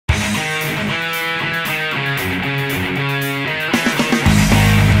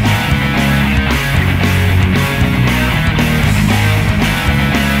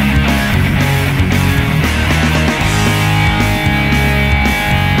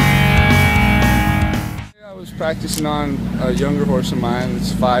practicing on a younger horse of mine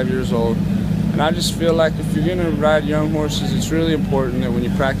that's 5 years old. And I just feel like if you're going to ride young horses, it's really important that when you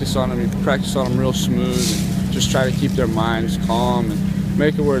practice on them, you practice on them real smooth and just try to keep their minds calm and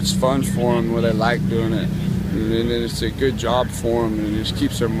make it where it's fun for them, where they like doing it. And it's a good job for them, and it just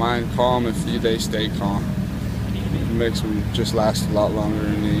keeps their mind calm if they stay calm. It makes them just last a lot longer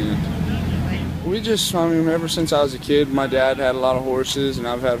in the end. I mean, ever since I was a kid, my dad had a lot of horses, and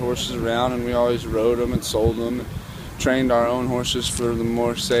I've had horses around, and we always rode them and sold them, and trained our own horses for the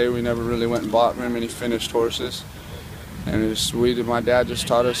more say. We never really went and bought very many finished horses. And my dad just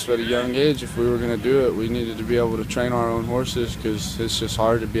taught us at a young age, if we were going to do it, we needed to be able to train our own horses, because it's just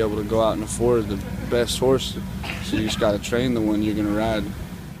hard to be able to go out and afford the best horse. So you just got to train the one you're going to ride.